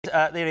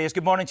There he is.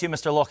 Good morning to you,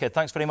 Mr. Lockhead.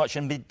 Thanks very much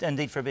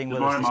indeed for being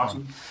with us this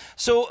morning.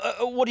 So,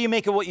 what do you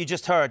make of what you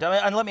just heard?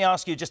 And let me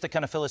ask you just a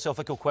kind of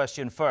philosophical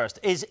question first.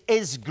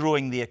 Is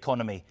growing the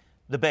economy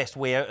the best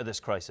way out of this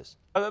crisis?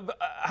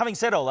 Having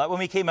said all that, when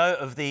we came out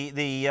of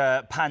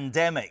the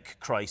pandemic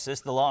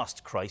crisis, the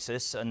last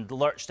crisis, and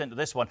lurched into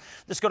this one,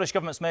 the Scottish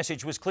Government's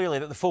message was clearly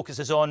that the focus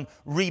is on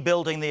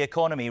rebuilding the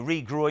economy,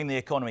 regrowing the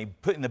economy,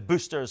 putting the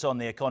boosters on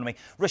the economy.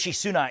 Rishi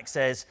Sunak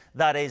says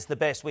that is the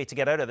best way to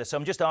get out of this. So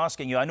I'm just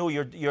asking you, I know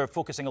you're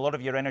focusing a lot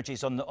of your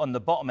energies on the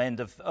bottom end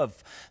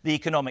of the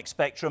economic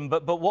spectrum,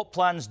 but what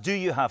plans do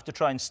you have to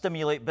try and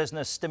stimulate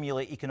business,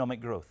 stimulate economic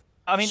growth?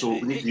 I mean, so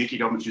we need the UK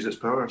government to use its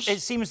powers.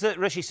 It seems that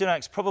Rishi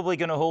Sunak's probably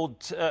going to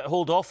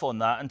hold off on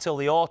that until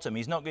the autumn.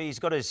 He's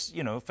got his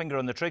finger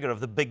on the trigger of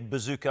the big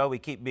bazooka, we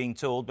keep being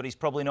told, but he's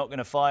probably not going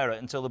to fire it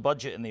until the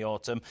budget in the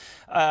autumn.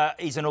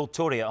 He's an old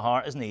Tory at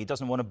heart, isn't he? He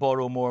doesn't want to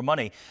borrow more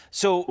money.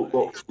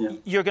 So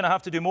you're going to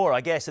have to do more,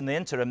 I guess, in the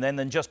interim then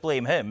than just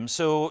blame him.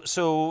 So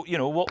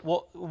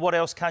what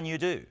else can you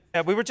do?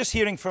 We were just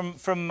hearing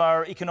from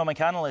our economic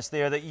analyst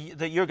there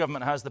that your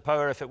government has the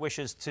power, if it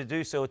wishes to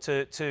do so,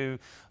 to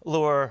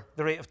lower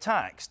the rate of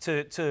tax,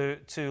 to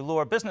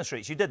lower business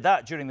rates. You did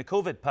that during the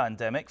COVID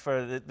pandemic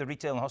for the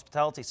retail and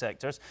hospitality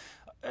sectors.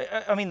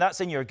 I mean, that's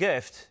in your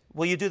gift.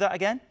 Will you do that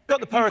again? You've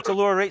got the power to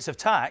lower rates of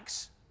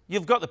tax.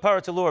 You've got the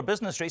power to lower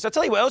business rates. I'll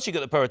tell you what else you've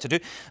got the power to do.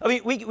 I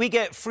mean, we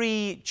get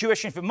free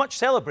tuition, much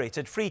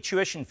celebrated free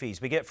tuition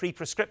fees. We get free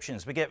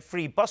prescriptions. We get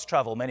free bus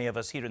travel, many of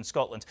us here in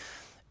Scotland.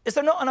 Is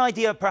there not an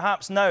idea,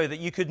 perhaps, now that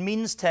you could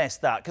means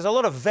test that? Because a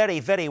lot of very,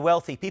 very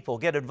wealthy people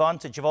take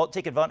advantage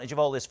of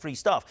all this free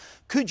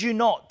stuff. Could you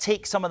not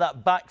take some of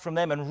that back from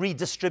them and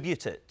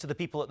redistribute it to the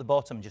people at the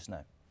bottom just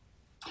now?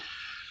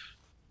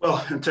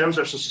 Well, in terms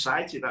of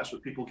society, that's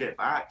what people get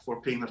back for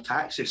paying their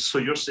taxes. So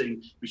you're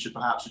saying we should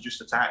perhaps reduce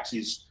the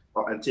taxes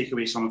and take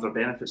away some of their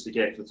benefits to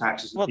get for the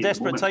taxes. Well,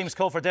 desperate times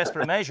call for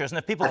desperate measures, and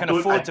if people can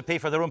afford to pay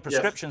for their own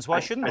prescriptions, why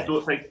shouldn't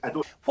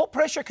they? What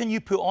pressure can you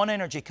put on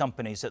energy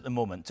companies at the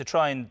moment to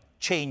try and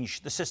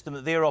change the system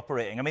that they're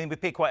operating? I mean, we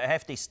pay quite a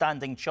hefty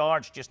standing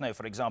charge just now,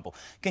 for example.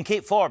 Can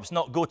Kate Forbes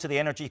not go to the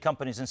energy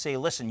companies and say,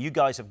 listen, you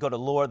guys have got to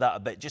lower that a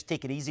bit, just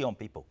take it easy on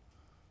people?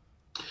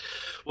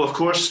 Well, of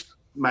course,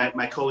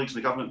 my colleagues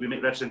in the government, we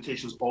make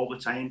representations all the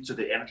time to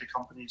the energy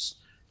companies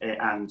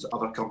and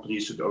other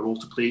companies who've got a role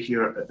to play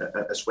here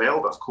as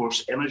well. But of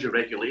course, energy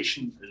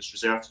regulation is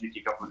reserved to the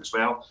UK government as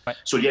well. Right.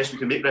 So yes, we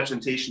can make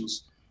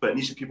representations, but it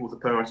needs to be people with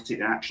the power to take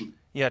the action.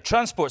 Yeah,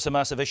 transport's a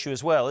massive issue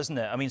as well, isn't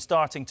it? I mean,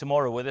 starting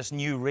tomorrow with this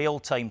new rail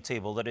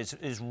timetable that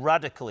is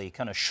radically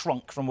kind of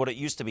shrunk from what it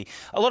used to be,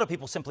 a lot of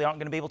people simply aren't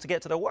going to be able to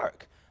get to their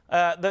work.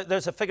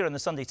 There's a figure in the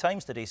Sunday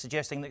Times today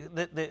suggesting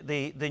that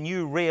the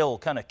new rail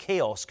kind of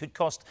chaos could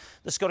cost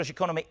the Scottish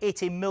economy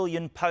 £80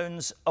 million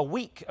a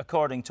week,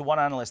 according to one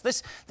analyst.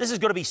 This has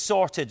got to be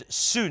sorted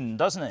soon,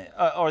 doesn't it?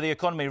 Or the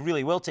economy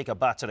really will take a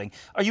battering.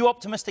 Are you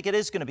optimistic it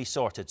is going to be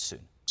sorted soon?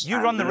 You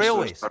run the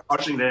railways. We're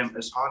urging them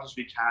as hard as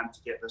we can to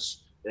get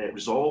this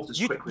resolved as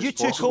quickly as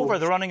possible. You took over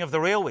the running of the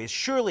railways.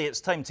 Surely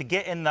it's time to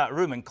get in that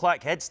room and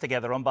clack heads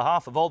together on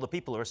behalf of all the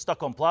people who are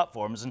stuck on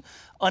platforms and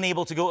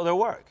unable to go to their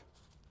work.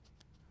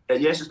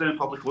 Yes, it's now in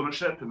public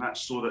ownership, and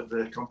that's so that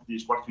the company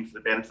is working for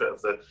the benefit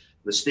of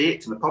the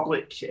state and the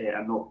public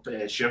and not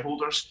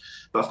shareholders.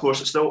 But of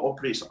course, it still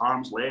operates at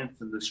arm's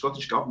length, and the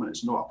Scottish Government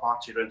is not a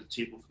party around the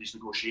table for these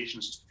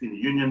negotiations. It's between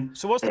the union.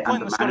 So what's the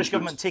point of the Scottish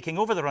Government taking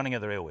over the running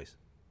of the railways?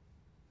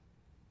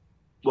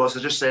 Well, as I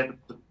just said,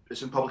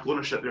 it's in public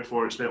ownership,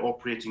 therefore it's now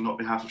operating not on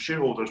behalf of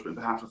shareholders, but on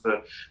behalf of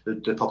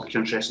the public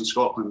interest in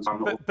Scotland.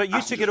 But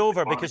you took it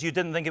over because you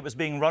didn't think it was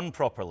being run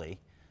properly,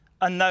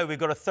 and now we've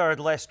got a third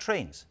less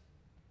trains.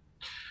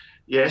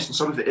 Yes, and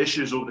some of the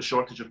issues over the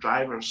shortage of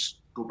drivers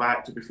go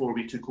back to before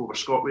we took over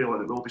ScotRail,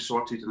 and it will be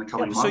sorted in the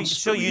coming months.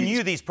 So you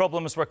knew these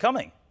problems were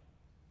coming?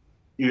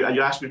 You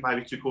asked me why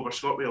we took over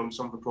ScotRail and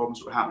some of the problems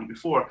that were happening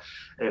before.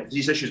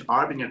 These issues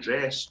are being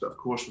addressed, but of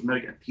course we've now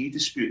got a pay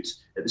dispute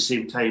at the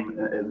same time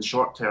in the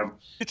short term.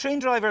 Do train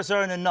drivers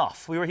earn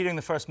enough? We were hearing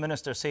the First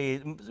Minister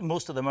say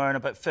most of them earn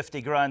about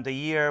 50 grand a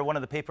year. One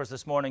of the papers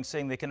this morning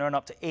saying they can earn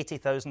up to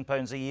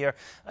 £80,000 a year,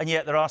 and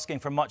yet they're asking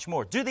for much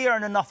more. Do they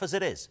earn enough as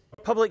it is?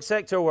 Public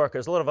sector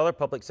workers, a lot of other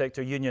public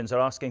sector unions are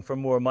asking for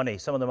more money,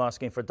 some of them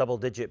asking for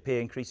double-digit pay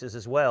increases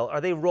as well.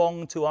 Are they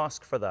wrong to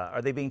ask for that?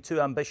 Are they being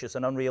too ambitious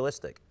and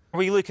unrealistic? Are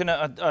we looking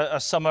at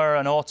a summer,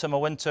 an autumn, a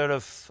winter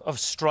of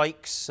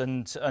strikes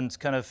and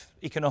kind of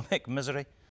economic misery?